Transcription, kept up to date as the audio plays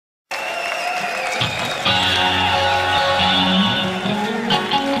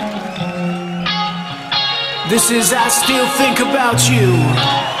This is I Still Think About You.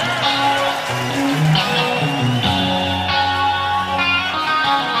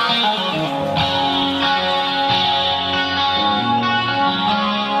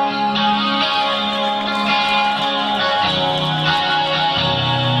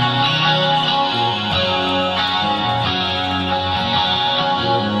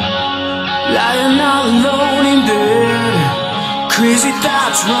 Lying all alone in bed, crazy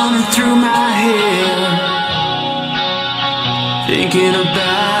thoughts running through my head, thinking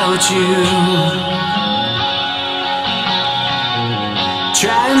about you.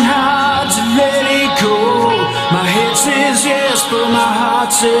 Trying hard to let it go. My head says yes, but my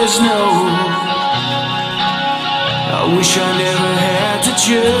heart says no. I wish I never had to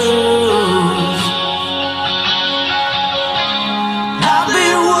choose. I've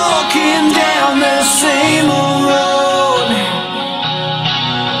been walking down the same old road,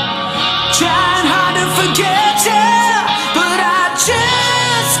 trying hard to forget you, but I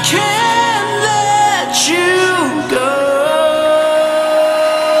just can't let you go.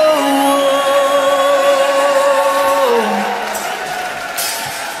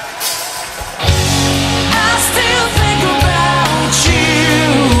 I still think about you.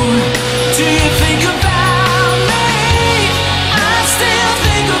 Do you think about me? I still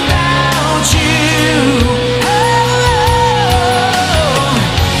think about you. Oh,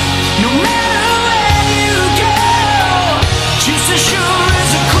 no matter where you go, just as sure as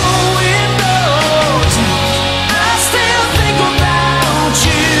the cold wind blows, I still think about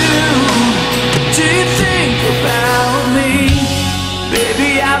you. Do you think about me?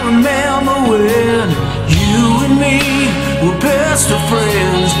 Baby, I remember when you and me were best of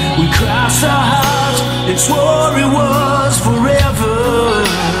friends. We crossed our hearts and swore it was forever,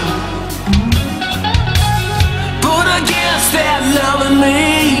 but I guess that loving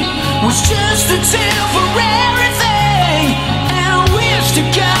me was just a temporary thing, and I wish to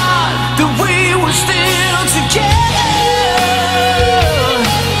God that we were still together.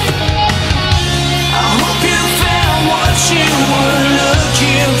 I hope you found what you were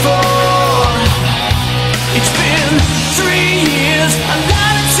looking for. It's been 3 years.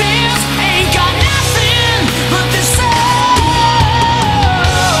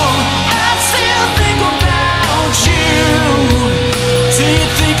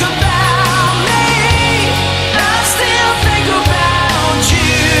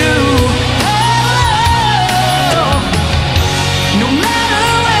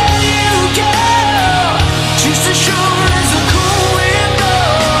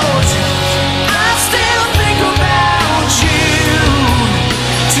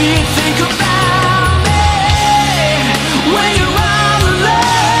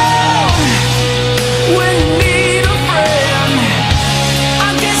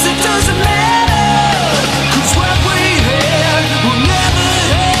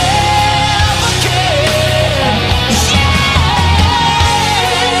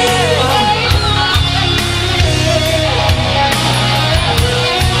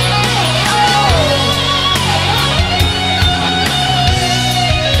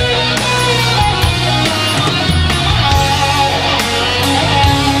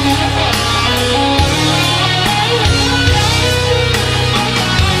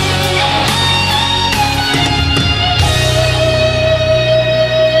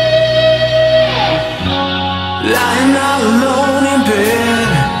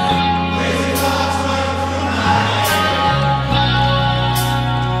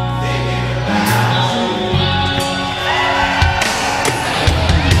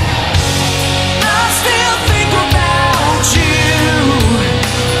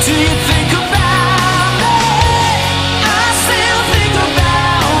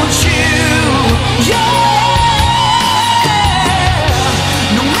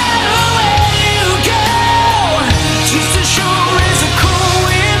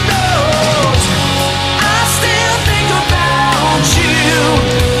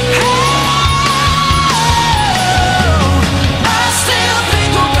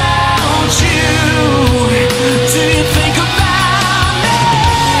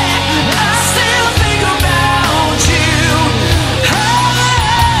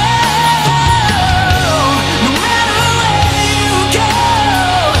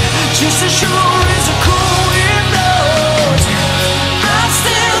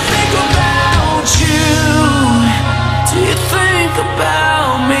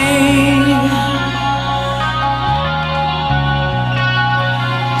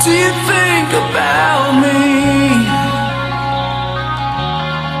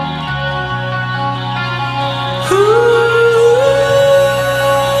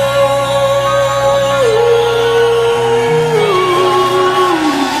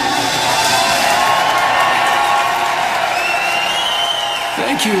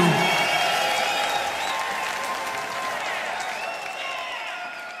 you.